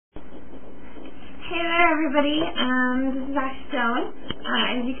everybody, this is Ash Stone.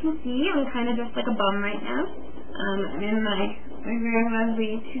 As you can see, I'm kind of just like a bum right now. I'm in my very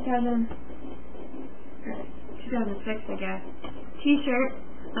lovely 2006, I guess, t-shirt,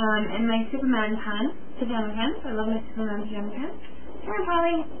 and my Superman pajama pants. I love my Superman pajama pants. We're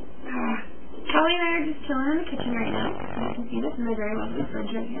Polly and I are just chilling in the kitchen right now. You can see this in my very lovely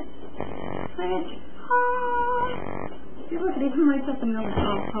fridge right here. Fridge. See, look, it even lights up in the oven.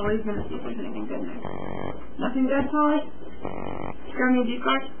 Oh, Polly's gonna see if there's anything good in there. Nothing good, Polly? Screw me a juice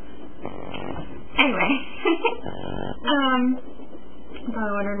box? Anyway.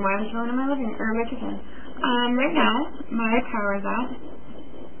 Probably wondering why I'm chilling in my living room, or my kitchen. Right now, my power's out.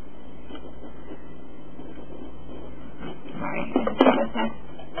 Sorry,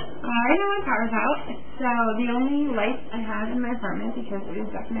 right now my power's out, so the only lights I have in my apartment, because it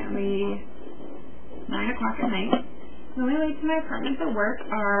is definitely 9 o'clock at night, the only lights in my apartment that work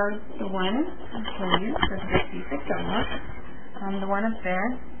are the one I'm showing you, because there's basic donut, the one up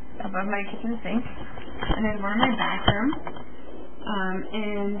there above my kitchen sink, and there's one in my bathroom,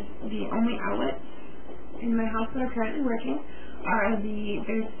 and the only outlets in my house that are currently working are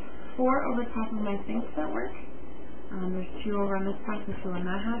there's 4 over top of my sink that work. There's 2 over on this house and 2 on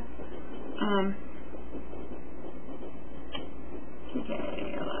that house.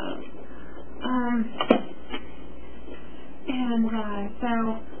 Okay, love. So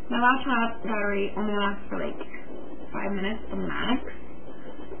my laptop battery only lasts for like 5 minutes the max.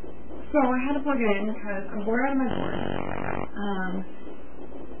 So I had to plug it in because I'm bored out of my board.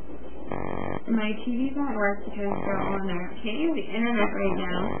 My TVs won't work because they're all in there. I can't use the internet right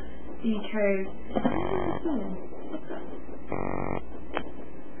now because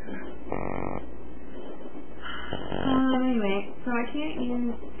anyway, so I can't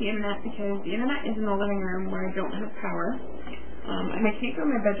use the internet because the internet is in the living room where I don't have power. And I can't go in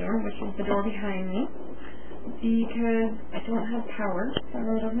my bedroom, which is the door behind me, because I don't have power. So I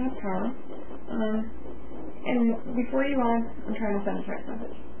really don't have power. And before you all, I'm trying to send a text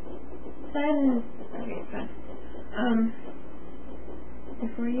message. Okay, it's fine.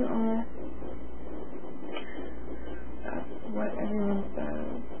 Before you all, that's what everyone says.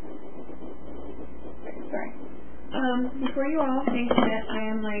 Okay, sorry. Before you all think that I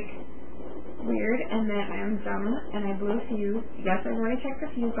am like weird and that I am dumb and I blew a fuse, yes, I've already checked the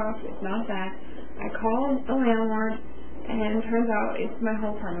fuse box, it's not that. I called the landlord and it turns out it's my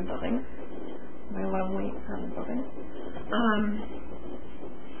whole apartment building. My lovely apartment building.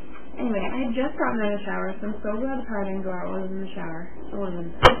 Anyway, I had just gotten out of the shower, so I'm so glad the power didn't go out while I was in the shower. I would have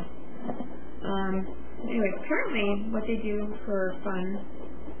been sad. Anyway, apparently what they do for fun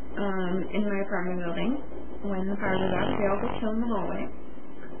in my apartment building when the power goes out, they all go chill in the hallway.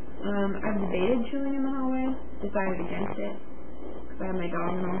 I've debated chilling in the hallway, decided against it, because I have my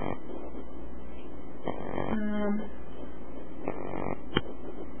dog and all.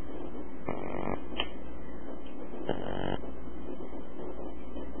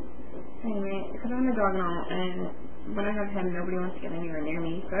 Anyway, because I have my dog and all, and when I have him, nobody wants to get anywhere near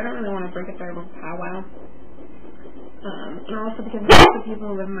me, so I don't really want to break up their little powwow. And also because most of the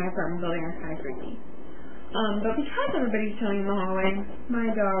people who live in my apartment building are kind of creepy. But because everybody's chilling in the hallway, my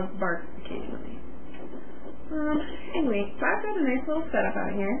dog barks occasionally. Anyway, so I've got a nice little setup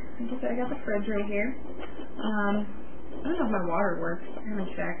out here. I got the fridge right here. I don't know if my water works. I haven't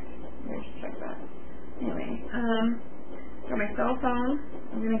checked. Maybe I should check that. Anyway, got my cell phone.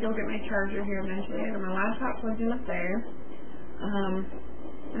 I'm gonna go get my charger here eventually. I got my laptop plugged in up there.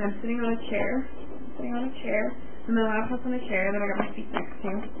 And I'm sitting on a chair. And my laptop's on a chair that I got my feet next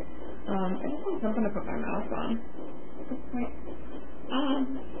to. I just want something to put my mouse on. Wait. Oh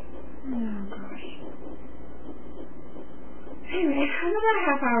gosh. Anyway, I'm about a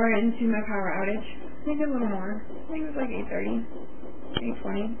half hour into my power outage. Maybe a little more. I think it was like 8:30.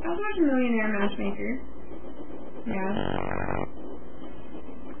 8:20. I was watching Millionaire Matchmaker. Yeah.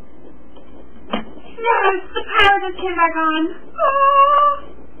 Yes! The power just came back on! Oh!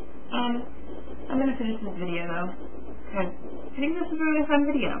 I'm gonna finish this video though, because I think this is a really fun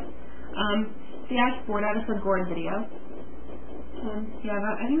video. The Ash bored out of her Gourd video. Yeah,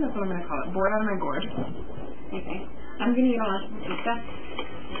 I think that's what I'm gonna call it. Bored out of my Gourd. Okay. I'm gonna eat all this pizza.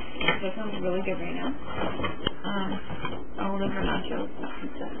 That sounds really good right now. I'll leave her nachos, not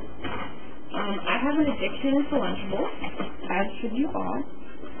pizza. I have an addiction to Lunchables, as should you all.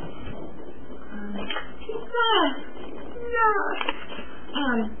 Pizza! No!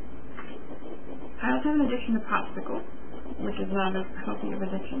 I also have an addiction to popsicles, which is not as healthy of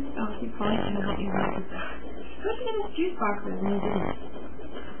addiction. Oh, he's probably going to help you with pizza. How did you get his juice boxes and you didn't?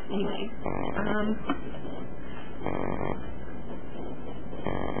 Anyway,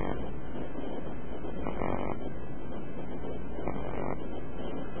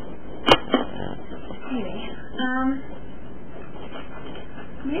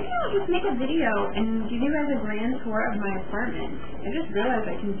 video and give you guys a grand tour of my apartment. I just realized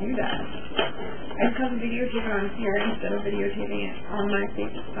I can do that. I just have a videotape on here instead of videotaping it on my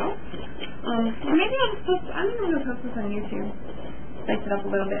face itself. Maybe I'll just post, I'm going to post this on YouTube. Spice it up a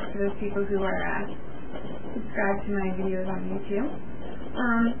little bit for those people who are subscribed to my videos on YouTube.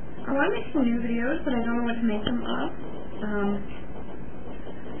 I want to make some new videos, but I don't know what to make them of.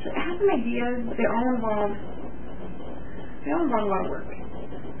 So I have some ideas. They all involve a lot of work.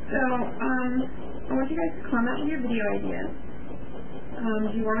 So, I want you guys to comment with your video ideas.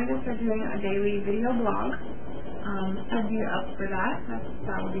 Do you want me to start doing a daily video blog? I'd be up for that.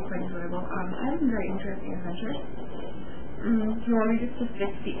 That would be quite enjoyable. I have some very interesting adventures. Do you want me just to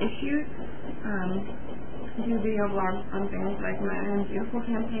fix the issues? Do video blogs on things like my own beautiful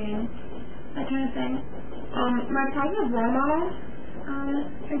campaign, that kind of thing. My positive role model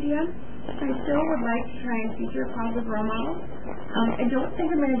idea. I still would like to try and feature positive role models. I don't think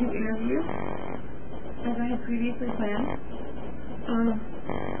I'm going to do interviews as I had previously planned.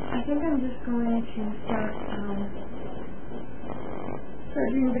 I think I'm just going to start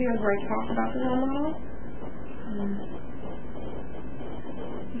doing videos where I talk about the role model.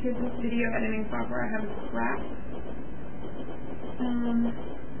 Because this video editing software I have is crap.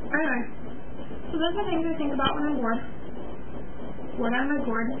 Anyway, so those are things I think about when I'm bored. Bored out of my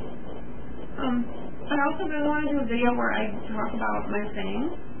gourd. I also really want to do a video where I talk about my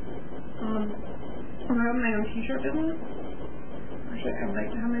sayings. I have my own t-shirt business. Actually, I'd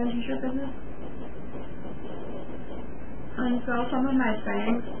like to have my own t-shirt business. So some of my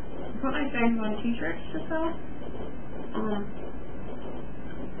sayings, put my sayings on t-shirts to sell.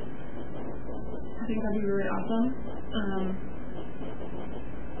 I think that'd be really awesome.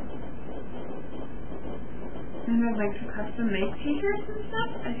 And I'd like to custom make t-shirts and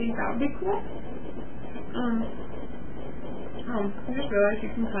stuff. I think that would be cool. I just realized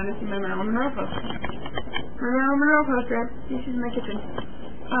you can kind of see my Marilyn Monroe poster. My Marilyn Monroe poster. This is my kitchen.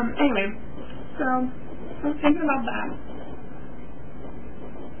 Anyway, so I was thinking about that.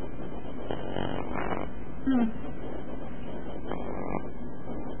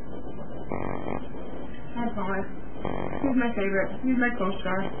 I promise. He's my favorite. He's my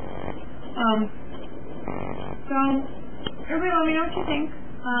co-star. So, everybody let me know what you think.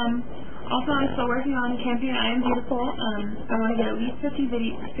 Also, I'm still working on Camping I Am Beautiful. I want to get at least 50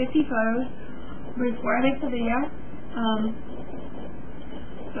 photos before I make the video.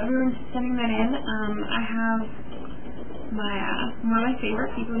 So everyone's sending that in. I have one of my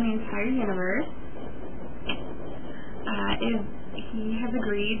favorite people in the entire universe. He has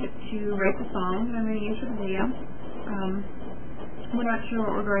agreed to write the song that I'm going to use for the video. We're not sure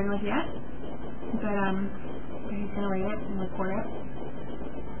what we're going with yet, but he's going to write it and record it.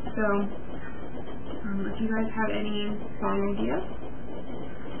 So, if you guys have any song ideas,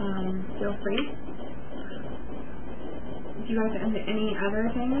 feel free. If you guys have any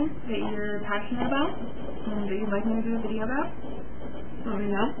other things that you're passionate about, that you'd like me to do a video about, let me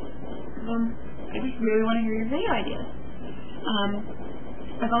know. I just really want to hear your video ideas.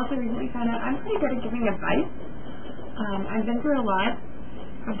 I've also recently found out I'm pretty good at giving advice. I've been through a lot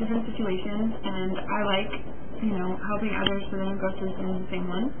of different situations, and I like, helping others so they don't go through some of the same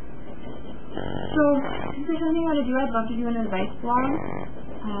ones. So, if there's something you want to do, I'd love to do an advice blog,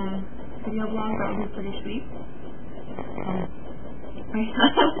 video blog. That would be pretty sweet.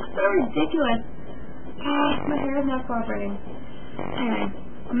 So ridiculous. My hair is not cooperating. Anyway,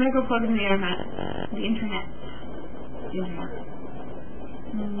 I'm gonna go plug in the internet. The internet.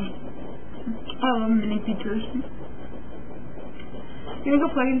 I love mini features. I'm gonna go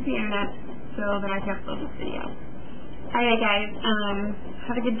plug into the internet so that I can upload this video. Alright guys,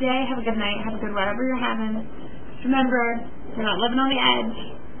 have a good day, have a good night, have a good whatever you're having. Just remember, you're not living on the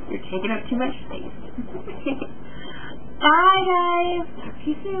edge. You're taking up too much space. Bye guys. Talk to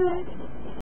you soon.